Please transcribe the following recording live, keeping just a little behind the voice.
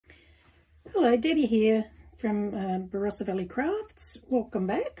Hello, Debbie here from Barossa Valley Crafts. Welcome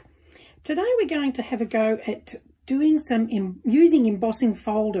back. Today we're going to have a go at doing using embossing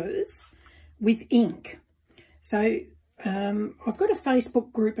folders with ink. So I've got a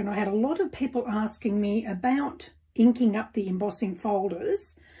Facebook group and I had a lot of people asking me about inking up the embossing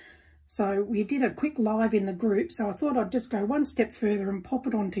folders. So we did a quick live in the group, so I thought I'd just go one step further and pop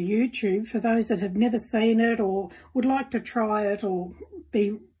it onto YouTube for those that have never seen it or would like to try it or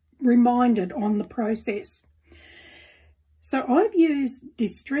be reminded on the process. So I've used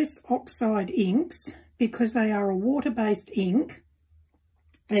Distress Oxide inks because they are a water-based ink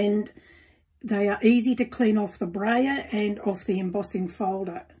and they are easy to clean off the brayer and off the embossing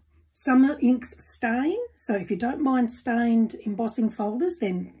folder. Some inks stain, so if you don't mind stained embossing folders,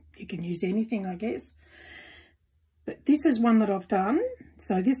 then you can use anything, I guess. But this is one that I've done.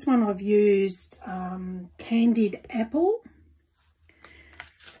 So this one I've used Candied Apple.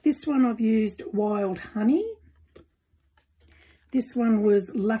 This one I've used Wild Honey. This one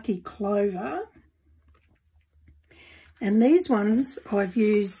was Lucky Clover. And these ones I've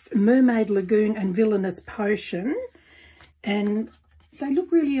used Mermaid Lagoon and Villainous Potion. And they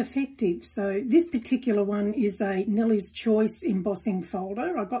look really effective. So this particular one is a Nellie's Choice embossing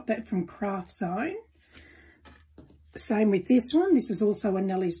folder. I got that from Craft Zone. Same with this one. This is also a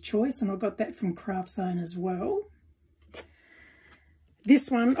Nellie's Choice and I got that from Craft Zone as well.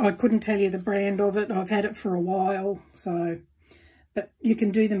 This one, I couldn't tell you the brand of it. I've had it for a while, but you can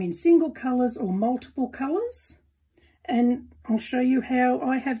do them in single colours or multiple colours. And I'll show you how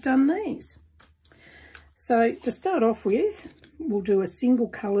I have done these. So to start off with, we'll do a single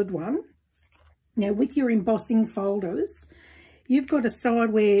coloured one. Now with your embossing folders, you've got a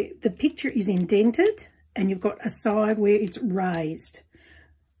side where the picture is indented and you've got a side where it's raised.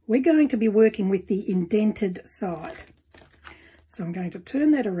 We're going to be working with the indented side. So I'm going to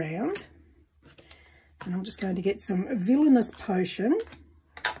turn that around and I'm just going to get some Villainous Potion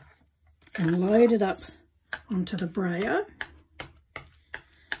and load it up onto the brayer.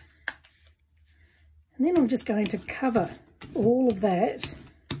 And then I'm just going to cover all of that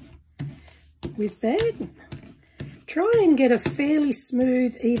with that. Try and get a fairly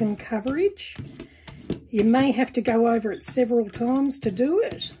smooth, even coverage. You may have to go over it several times to do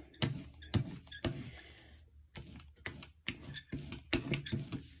it.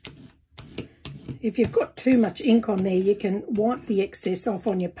 If you've got too much ink on there, you can wipe the excess off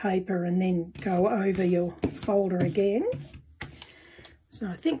on your paper and then go over your folder again. So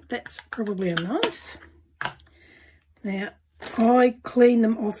I think that's probably enough. Now, I clean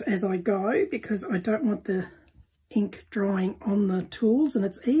them off as I go because I don't want the ink drying on the tools, and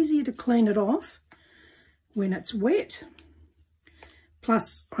it's easier to clean it off when it's wet.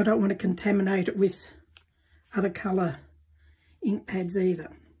 Plus, I don't want to contaminate it with other colour ink pads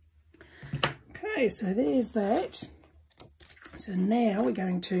either. Okay, so there's that. So now we're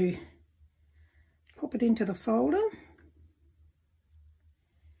going to pop it into the folder.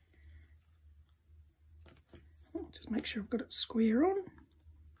 Just make sure I've got it square on.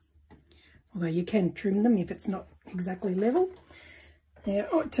 Although you can trim them if it's not exactly level.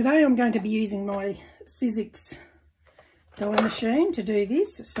 Now, today I'm going to be using my Sizzix die machine to do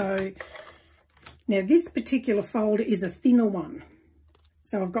this. So now this particular folder is a thinner one.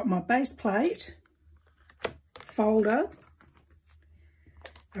 So I've got my base plate, folder,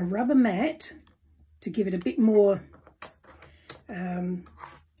 a rubber mat to give it a bit more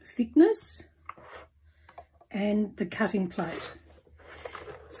thickness, and the cutting plate.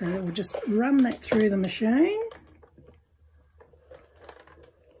 So we'll just run that through the machine.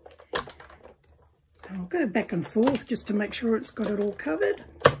 And I'll go back and forth just to make sure it's got it all covered.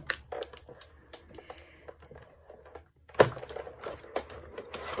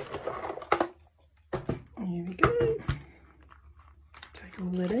 There we go. Take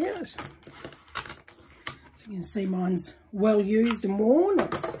all that out. So you can see mine's well used and worn.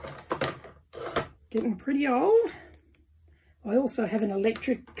 It's getting pretty old. I also have an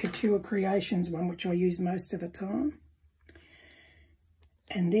electric Couture Creations one, which I use most of the time.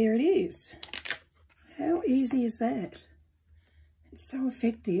 And there it is. How easy is that? It's so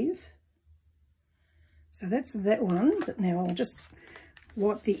effective. So that's that one, but now I'll just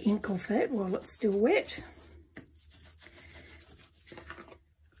wipe the ink off that while it's still wet.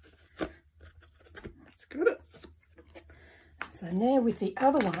 That's got it. So now with the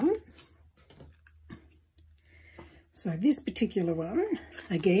other one, so this particular one,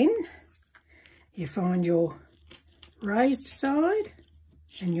 again, you find your raised side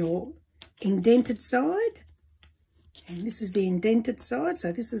and your indented side. And this is the indented side,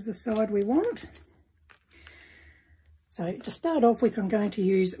 so this is the side we want. So to start off with, I'm going to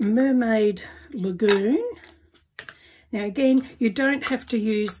use Mermaid Lagoon. Now again, you don't have to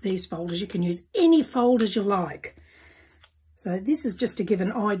use these folders. You can use any folders you like. So this is just to give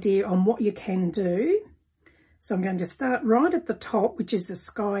an idea on what you can do. So I'm going to start right at the top, which is the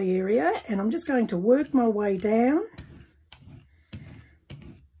sky area, and I'm just going to work my way down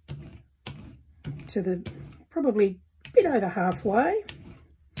to the probably a bit over halfway.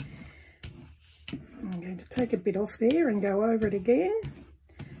 I'm going to take a bit off there and go over it again.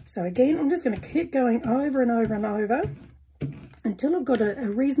 So again, I'm just going to keep going over and over and over until I've got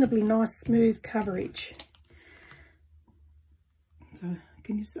a reasonably nice smooth coverage. So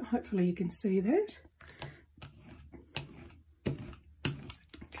can you, hopefully you can see that.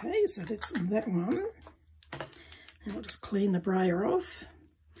 Okay, so that's that one. And I'll just clean the brayer off.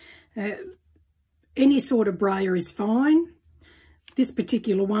 Any sort of brayer is fine. This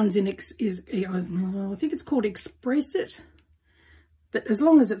particular one's in I think it's called Express It. But as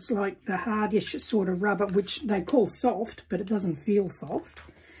long as it's like the hardish sort of rubber, which they call soft, but it doesn't feel soft.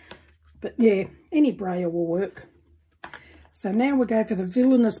 But yeah, any brayer will work. So now we'll go for the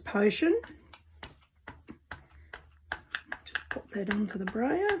Villainous Potion. Just pop that onto the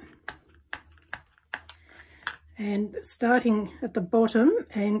brayer. And starting at the bottom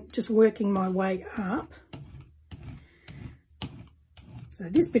and just working my way up. So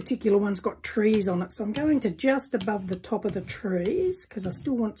this particular one's got trees on it, so I'm going to just above the top of the trees because I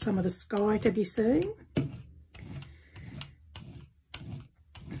still want some of the sky to be seen.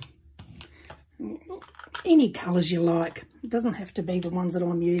 Any colours you like. It doesn't have to be the ones that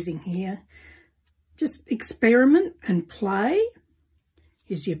I'm using here. Just experiment and play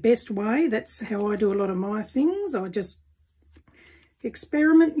is your best way. That's how I do a lot of my things. I just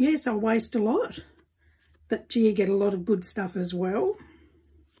experiment. Yes, I waste a lot, but gee, you get a lot of good stuff as well.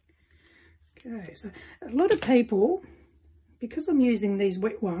 Okay, so a lot of people, because I'm using these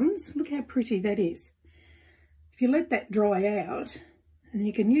wet ones, look how pretty that is. If you let that dry out, and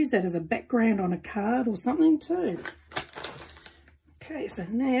you can use that as a background on a card or something too. Okay, so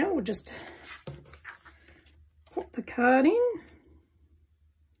now we'll just pop the card in.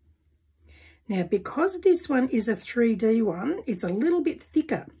 Now, because this one is a 3D one, it's a little bit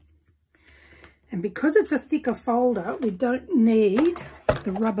thicker. And because it's a thicker folder, we don't need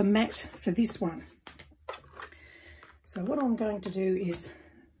the rubber mat for this one. So what I'm going to do is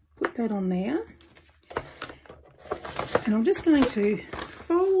put that on there. And I'm just going to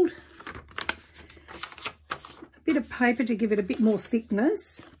fold a bit of paper to give it a bit more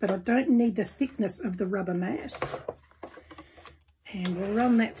thickness, but I don't need the thickness of the rubber mat. And we'll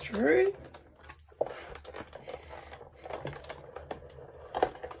run that through.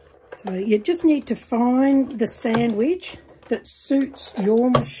 So you just need to find the sandwich that suits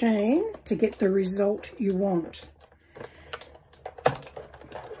your machine to get the result you want.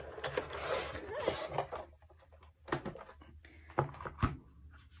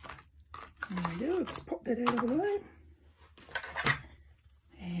 There we go, just pop that out of the way.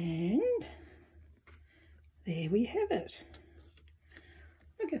 And there we have it.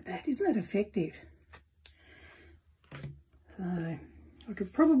 Look at that, isn't that effective? So I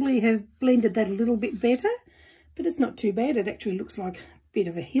could probably have blended that a little bit better, but it's not too bad. It actually looks like a bit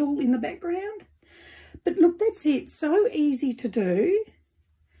of a hill in the background. But look, that's it. So easy to do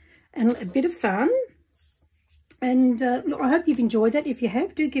and a bit of fun. And look, I hope you've enjoyed that. If you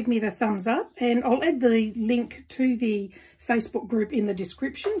have, do give me the thumbs up. And I'll add the link to the Facebook group in the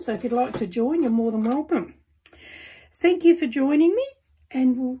description. So if you'd like to join, you're more than welcome. Thank you for joining me,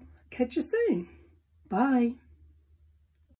 and we'll catch you soon. Bye.